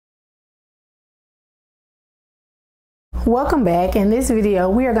Welcome back. In this video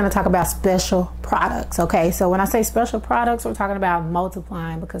we are going to talk about special products. Okay, so when I say special products, we're talking about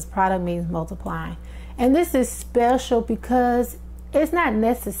multiplying, because product means multiplying, and this is special because it's not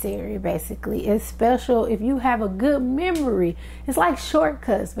necessary. Basically, it's special if you have a good memory. It's like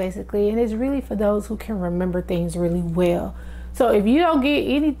shortcuts basically, and it's really for those who can remember things really well. So if you don't get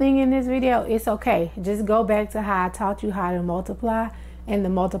anything in this video, it's okay. Just go back to how I taught you how to multiply in the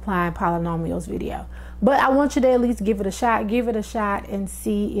multiplying polynomials video. But I want you to at least give it a shot. Give it a shot and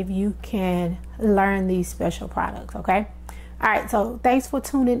see if you can learn these special products, okay? All right, so thanks for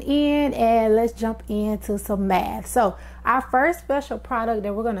tuning in, and let's jump into some math. So our first special product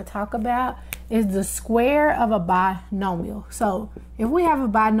that we're going to talk about is the square of a binomial. So if we have a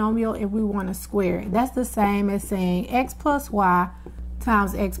binomial, if we want to square it, that's the same as saying x plus y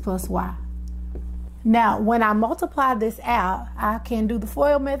times x plus y. Now, when I multiply this out, I can do the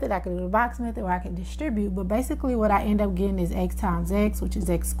FOIL method, I can do the box method, or I can distribute. But basically what I end up getting is x times x, which is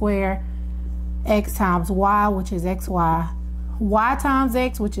x squared, x times y, which is xy, y times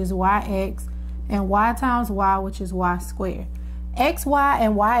x, which is yx, and y times y, which is y squared. xy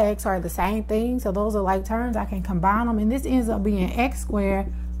and yx are the same thing, so those are like terms. I can combine them, and this ends up being x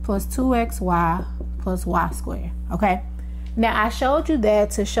squared plus 2xy plus y squared, okay? Now, I showed you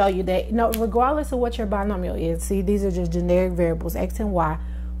that to show you that, regardless of what your binomial is, see, these are just generic variables, x and y.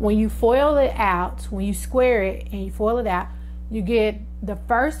 When you FOIL it out, when you square it and you FOIL it out, you get the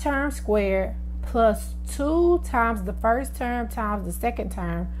first term squared plus 2 times the first term times the second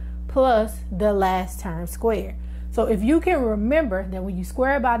term plus the last term squared. So if you can remember that when you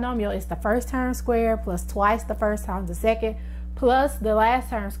square a binomial, it's the first term squared plus twice the first times the second plus the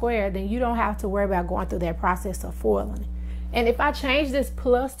last term squared, then you don't have to worry about going through that process of FOILing it. And if I change this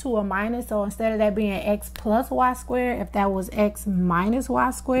plus to a minus, so instead of that being x plus y squared, if that was x minus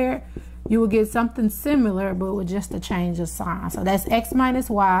y squared, you would get something similar, but with just a change of sign. So that's x minus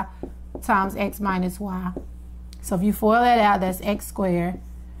y times x minus y. So if you FOIL that out, that's x squared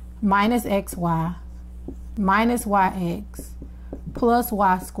minus xy minus yx plus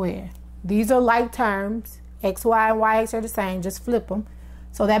y squared. These are like terms. Xy and yx are the same, just flip them.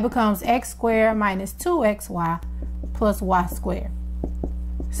 So that becomes x squared minus 2xy plus y squared.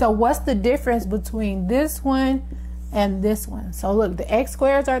 So what's the difference between this one and this one? So look, the x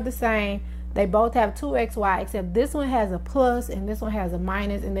squares are the same. They both have 2xy, except this one has a plus and this one has a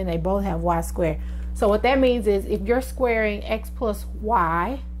minus, and then they both have y squared. So what that means is if you're squaring x plus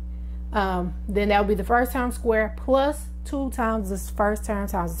y, then that would be the first term squared plus 2 times the first term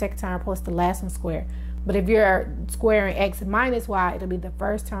times the second term plus the last one squared. But if you're squaring x minus y, it'll be the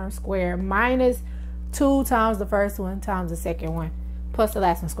first term squared minus 2 times the first one times the second one plus the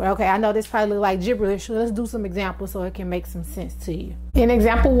last one squared. Okay, I know this probably look like gibberish, so let's do some examples so it can make some sense to you. In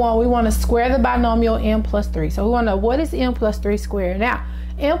example 1, we want to square the binomial m plus 3. So we want to know, what is m plus 3 squared? Now,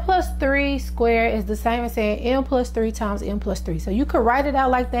 m plus 3 squared is the same as saying m plus 3 times m plus 3. So you could write it out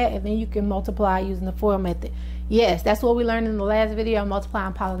like that, and then you can multiply using the FOIL method. Yes, that's what we learned in the last video,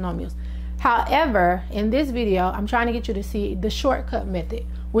 multiplying polynomials. However, in this video, I'm trying to get you to see the shortcut method,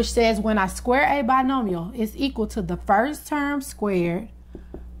 which says when I square a binomial, it's equal to the first term squared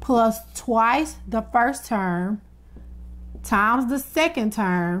plus twice the first term times the second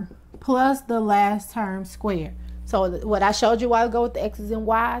term plus the last term squared. So what I showed you a while ago with the x's and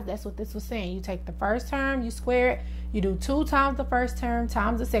y's, that's what this was saying. You take the first term, you square it, you do 2 times the first term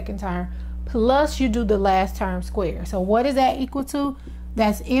times the second term, plus you do the last term squared. So what is that equal to?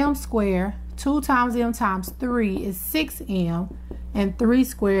 That's m squared. 2 times m times 3 is 6m, and 3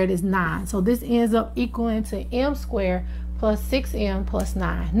 squared is 9. So this ends up equaling to m squared plus 6m plus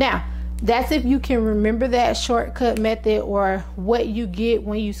 9. Now, that's if you can remember that shortcut method or what you get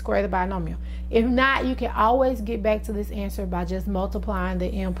when you square the binomial. If not, you can always get back to this answer by just multiplying the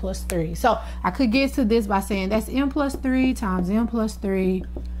m plus 3. So I could get to this by saying that's m plus 3 times m plus 3.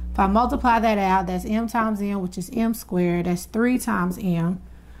 If I multiply that out, that's m times m, which is m squared. That's 3 times m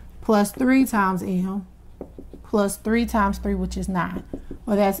plus 3 times m plus 3 times 3, which is 9.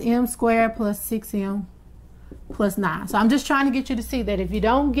 Well, that's m squared plus 6m plus 9. So I'm just trying to get you to see that if you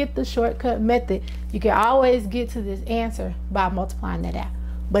don't get the shortcut method, you can always get to this answer by multiplying that out.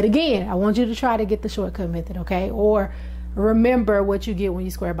 But again, I want you to try to get the shortcut method, okay? Or remember what you get when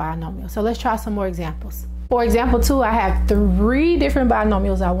you square a binomial. So let's try some more examples. For example 2, I have 3 different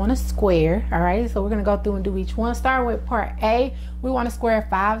binomials I want to square. All right, so we're going to go through and do each one. Starting with part A, we want to square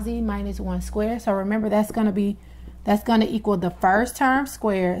 5z minus 1 squared. So remember, that's going to equal the first term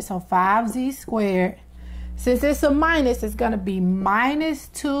squared. So 5z squared. Since it's a minus, it's going to be minus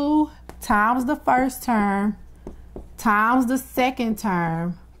 2 times the first term times the second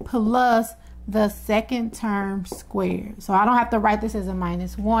term plus the second term squared. So I don't have to write this as a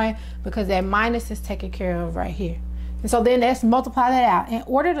 -1 because that minus is taken care of right here. And so then let's multiply that out. In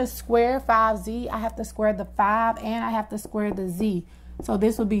order to square 5z, I have to square the 5 and I have to square the z. So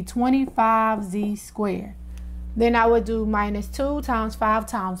this would be 25z squared. Then I would do -2 times 5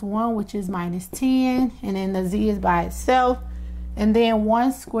 times 1, which is -10. And then the z is by itself. And then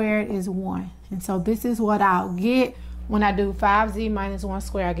 1 squared is 1. And so this is what I'll get when I do 5z minus 1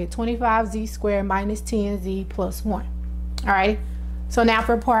 squared. I get 25z squared minus 10z plus 1. All right. So now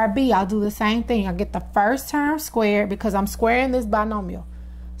for part B, I'll do the same thing. I get the first term squared because I'm squaring this binomial.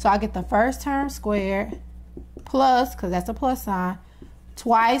 So I get the first term squared plus, because that's a plus sign,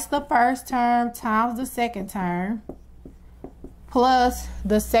 twice the first term times the second term plus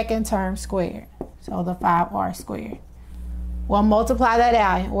the second term squared. So the 5r squared. Well, multiply that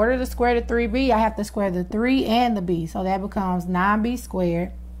out. In order to square the 3b, I have to square the 3 and the b. So that becomes 9b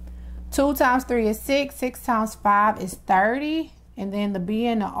squared. 2 times 3 is 6. 6 times 5 is 30. And then the b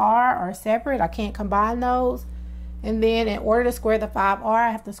and the r are separate. I can't combine those. And then in order to square the 5r, I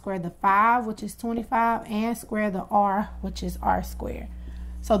have to square the 5, which is 25, and square the r, which is r squared.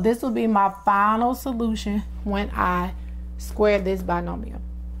 So this will be my final solution when I square this binomial.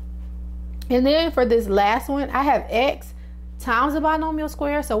 And then for this last one, I have x times the binomial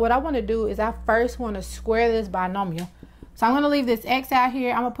square. So what I want to do is I first want to square this binomial. So I'm going to leave this x out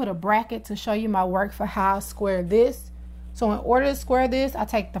here. I'm going to put a bracket to show you my work for how I square this. So in order to square this, I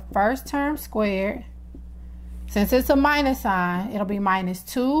take the first term squared. Since it's a minus sign, it'll be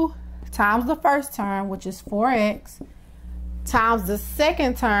 -2 times the first term, which is 4x, times the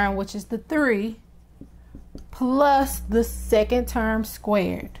second term, which is the 3, plus the second term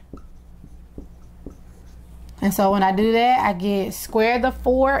squared. And so when I do that, I get square the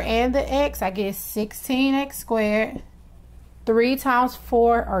 4 and the x, I get 16x squared. 3 times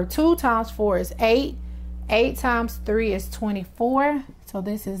 4, or 2 times 4 is 8. 8 times 3 is 24. So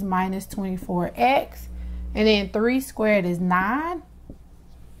this is -24x. And then 3 squared is 9.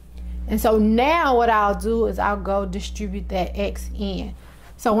 And so now what I'll do is I'll go distribute that x in.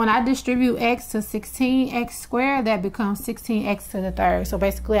 So when I distribute x to 16x squared, that becomes 16x to the third. So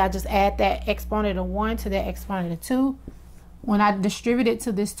basically I just add that exponent of 1 to that exponent of 2. When I distribute it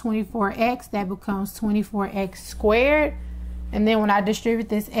to this 24x, that becomes 24x squared. And then when I distribute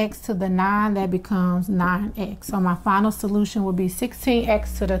this x to the 9, that becomes 9x. So my final solution will be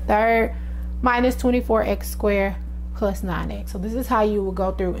 16x to the third minus 24x squared plus 9x. So this is how you will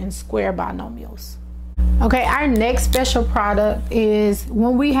go through and square binomials. Okay, our next special product is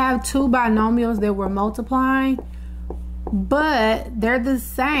when we have two binomials that we're multiplying, but they're the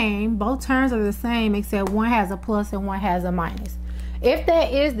same, both terms are the same, except one has a plus and one has a minus. If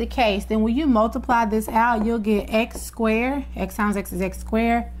that is the case, then when you multiply this out, you'll get x squared, x times x is x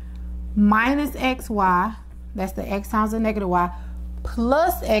squared, minus xy, that's the x times the negative y,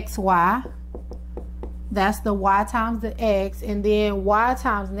 plus xy, that's the y times the x, and then y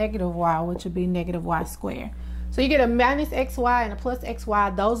times negative y, which would be negative y squared. So you get a minus xy and a plus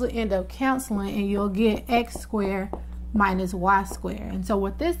xy. Those will end up canceling, and you'll get x squared minus y squared. And so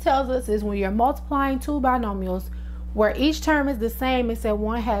what this tells us is when you're multiplying two binomials where each term is the same except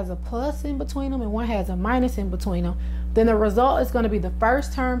one has a plus in between them and one has a minus in between them, then the result is going to be the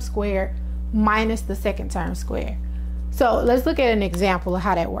first term squared minus the second term squared. So let's look at an example of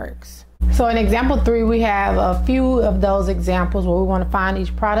how that works. So in example 3, we have a few of those examples where we want to find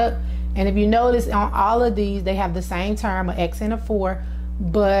each product. And if you notice on all of these, they have the same term, an x and a 4,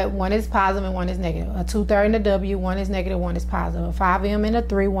 but one is positive and one is negative. A 2/3 and a w, one is negative, one is positive. A 5m and a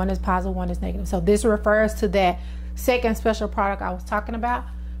 3, one is positive, one is negative. So this refers to that second special product I was talking about.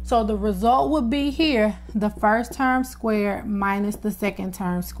 So the result would be here, the first term squared minus the second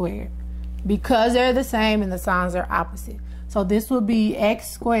term squared, because they're the same and the signs are opposite. So this would be x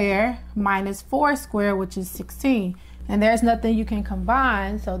squared minus 4 squared, which is 16. And there's nothing you can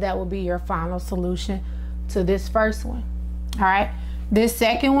combine, so that will be your final solution to this first one. All right. This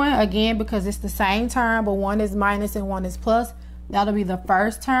second one, again, because it's the same term, but one is minus and one is plus, that'll be the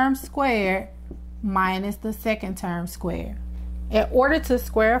first term squared minus the second term squared. In order to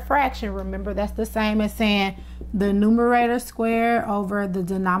square a fraction, remember that's the same as saying the numerator squared over the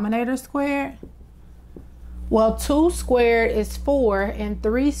denominator squared. Well, 2 squared is 4 and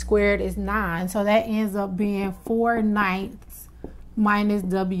 3 squared is 9. So that ends up being 4/9 minus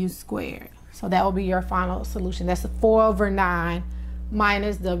w squared. So that will be your final solution. That's a 4/9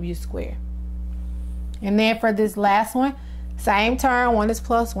 minus w squared. And then for this last one, same term, one is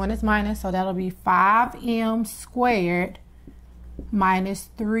plus, one is minus. So that'll be 5m squared minus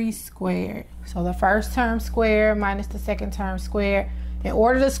 3 squared. So the first term squared minus the second term squared. In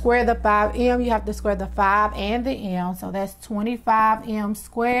order to square the 5m, you have to square the 5 and the m. So that's 25m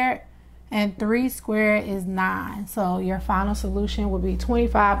squared, and 3 squared is 9. So your final solution would be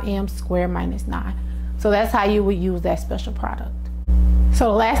 25m squared minus 9. So that's how you would use that special product. So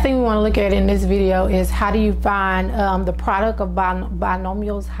the last thing we want to look at in this video is how do you find the product of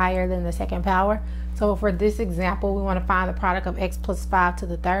binomials higher than the second power. So for this example, we want to find the product of x plus 5 to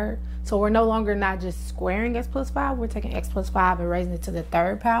the third. So we're no longer not just squaring x plus 5, we're taking x plus 5 and raising it to the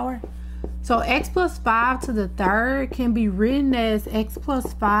third power. So x plus 5 to the third can be written as x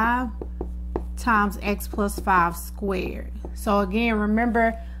plus 5 times x plus 5 squared. So again,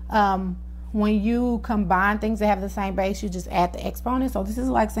 remember, when you combine things that have the same base, you just add the exponents. So this is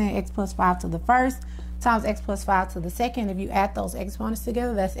like saying x plus 5 to the first times x plus 5 to the second. If you add those exponents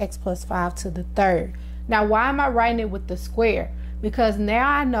together, that's x plus 5 to the third. Now, why am I writing it with the square? Because now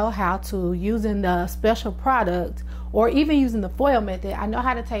I know how to, using the special product or even using the FOIL method, I know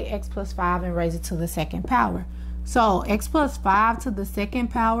how to take x plus 5 and raise it to the second power. So x plus 5 to the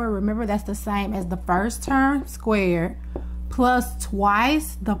second power, remember that's the same as the first term squared plus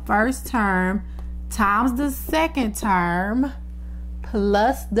twice the first term times the second term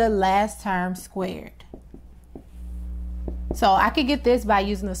plus the last term squared. So I could get this by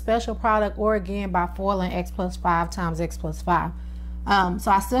using a special product or again by foiling x plus 5 times x plus 5. So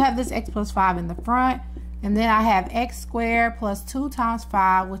I still have this x plus 5 in the front, and then I have x squared plus 2 times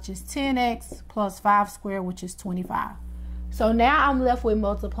 5, which is 10x, plus 5 squared, which is 25. So now I'm left with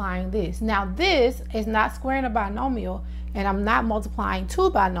multiplying this. Now this is not squaring a binomial, and I'm not multiplying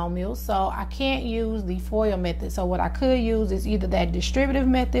two binomials, so I can't use the FOIL method. So what I could use is either that distributive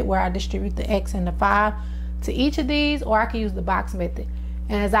method where I distribute the x and the 5 to each of these, or I can use the box method.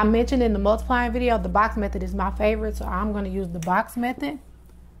 And as I mentioned in the multiplying video, the box method is my favorite, so I'm going to use the box method.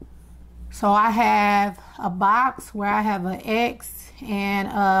 So I have a box where I have an x and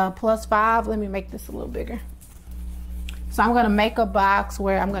a plus 5. Let me make this a little bigger. So I'm going to make a box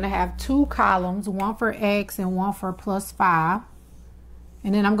where I'm going to have two columns, one for x and one for plus 5.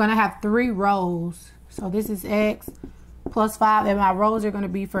 And then I'm going to have 3 rows. So this is x plus 5, and my rows are going to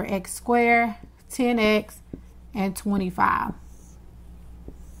be for x squared, 10x, and 25.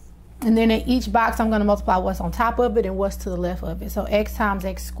 And then in each box, I'm going to multiply what's on top of it and what's to the left of it. So x times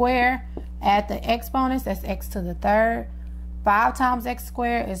x squared, add the exponents, that's x to the third. 5 times x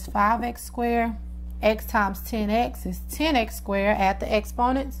squared is 5x squared. X times 10x is 10x squared, add the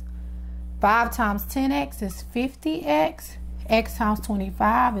exponents. 5 times 10x is 50x. X times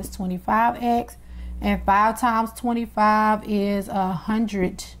 25 is 25x. And 5 times 25 is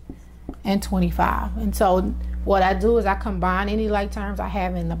 125. And so what I do is I combine any like terms I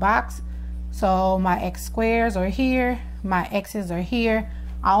have in the box. So my x squares are here, my x's are here.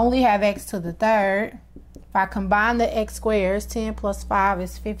 I only have x to the third. If I combine the x squares, 10 plus 5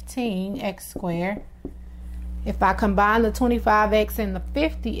 is 15x squared. If I combine the 25x and the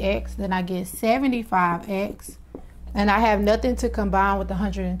 50x, then I get 75x. And I have nothing to combine with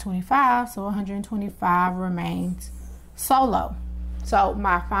 125, so 125 remains solo. So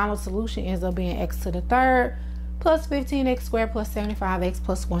my final solution ends up being x to the third plus 15x squared plus 75x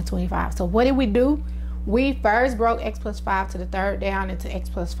plus 125. So what did we do? We first broke x plus 5 to the third down into x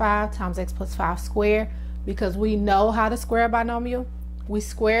plus 5 times x plus 5 squared, because we know how to square a binomial. We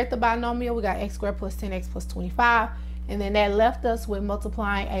squared the binomial, we got x squared plus 10x plus 25, and then that left us with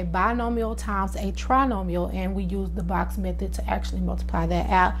multiplying a binomial times a trinomial, and we used the box method to actually multiply that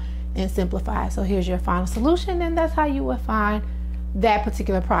out and simplify. So here's your final solution, and that's how you would find that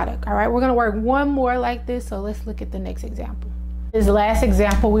particular product. All right, we're going to work one more like this, so let's look at the next example. This last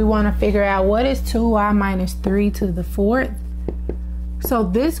example, we want to figure out what is 2y minus 3 to the fourth. So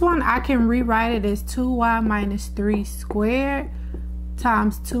this one, I can rewrite it as 2y minus 3 squared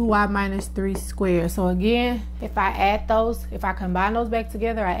times 2y minus 3 squared. So again, if I add those, if I combine those back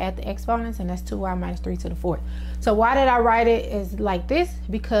together, I add the exponents, and that's 2y minus 3 to the fourth. So why did I write it as like this?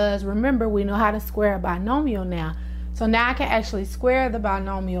 Because remember, we know how to square a binomial now. So now I can actually square the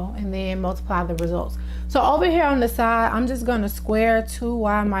binomial and then multiply the results. So over here on the side, I'm just going to square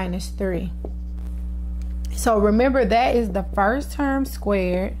 2y minus 3. So remember, that is the first term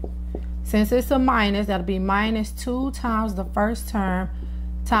squared. Since it's a minus, that'll be minus 2 times the first term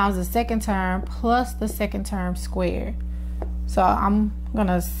times the second term plus the second term squared. So I'm going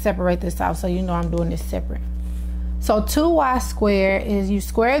to separate this out so you know I'm doing this separate. So 2y squared is you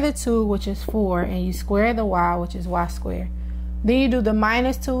square the 2, which is 4, and you square the y, which is y squared. Then you do the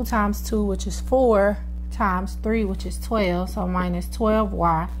minus 2 times 2, which is 4, times 3, which is 12, so minus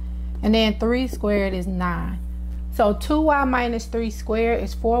 12y. And then 3 squared is 9. So 2y minus 3 squared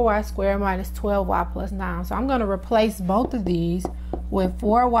is 4y squared minus 12y plus 9. So I'm going to replace both of these with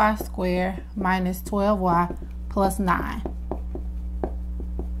 4y squared minus 12y plus 9.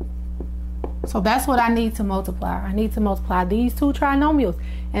 So that's what I need to multiply. I need to multiply these two trinomials.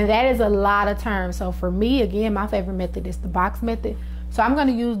 And that is a lot of terms. So for me, again, my favorite method is the box method. So I'm going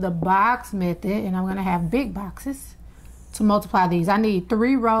to use the box method, and I'm going to have big boxes to multiply these. I need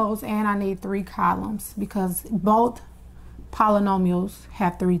 3 rows and I need 3 columns because both polynomials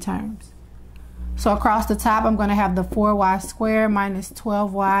have 3 terms. So across the top, I'm going to have the 4y squared minus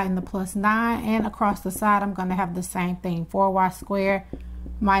 12y and the plus 9. And across the side, I'm going to have the same thing, 4y squared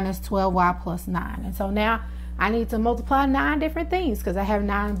minus 12y plus 9. And so now I need to multiply 9 different things because I have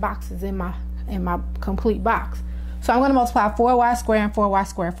 9 boxes in my complete box. So I'm going to multiply 4y squared and 4y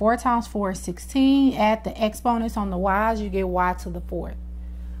squared. 4 times 4 is 16. Add the exponents on the y's, you get y to the 4th.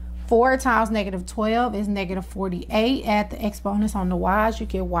 4 times negative 12 is negative 48. Add the exponents on the y's, you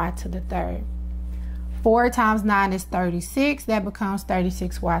get y to the 3rd. 4 times 9 is 36. That becomes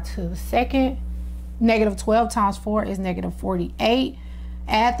 36y to the 2nd. Negative 12 times 4 is negative 48.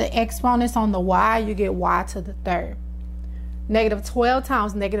 Add the exponents on the y, you get y to the 3rd. Negative 12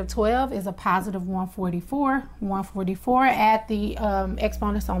 times negative 12 is a positive 144. 144. Add the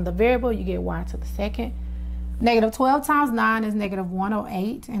exponents on the variable, you get y to the 2nd. Negative 12 times 9 is negative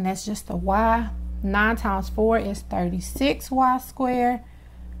 108, and that's just the y. 9 times 4 is 36y squared.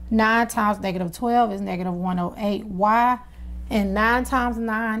 9 times negative 12 is negative 108y. And 9 times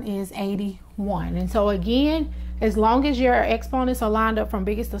 9 is 81. And so again, as long as your exponents are lined up from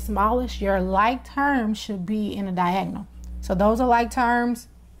biggest to smallest, your like terms should be in a diagonal. So those are like terms,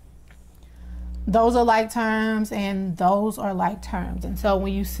 those are like terms, and those are like terms. And so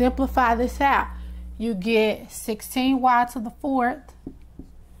when you simplify this out, you get 16y to the 4th,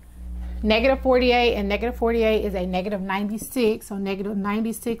 negative 48, and negative 48 is a negative 96, so negative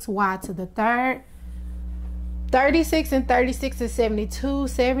 96y to the 3rd. 36 and 36 is 72.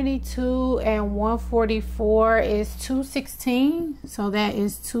 72 and 144 is 216. So that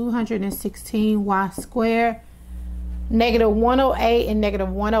is 216y squared. Negative 108 and negative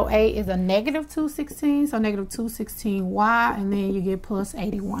 108 is a negative 216. So negative 216y, and then you get plus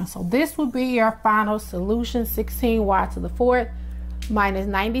 81. So this will be your final solution. 16y to the 4th minus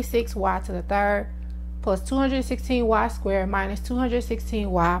 96y to the 3rd plus 216y squared minus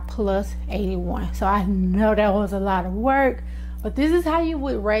 216y plus 81. So I know that was a lot of work, but this is how you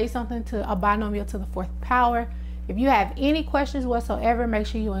would raise something to a binomial to the 4th power. If you have any questions whatsoever, make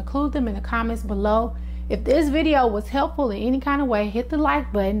sure you include them in the comments below. If this video was helpful in any kind of way, hit the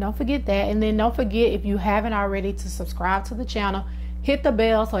like button. Don't forget that. And then don't forget, if you haven't already, to subscribe to the channel. Hit the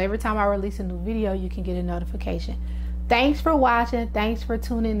bell so every time I release a new video, you can get a notification. Thanks for watching. Thanks for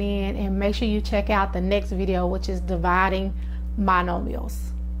tuning in. And make sure you check out the next video, which is dividing monomials.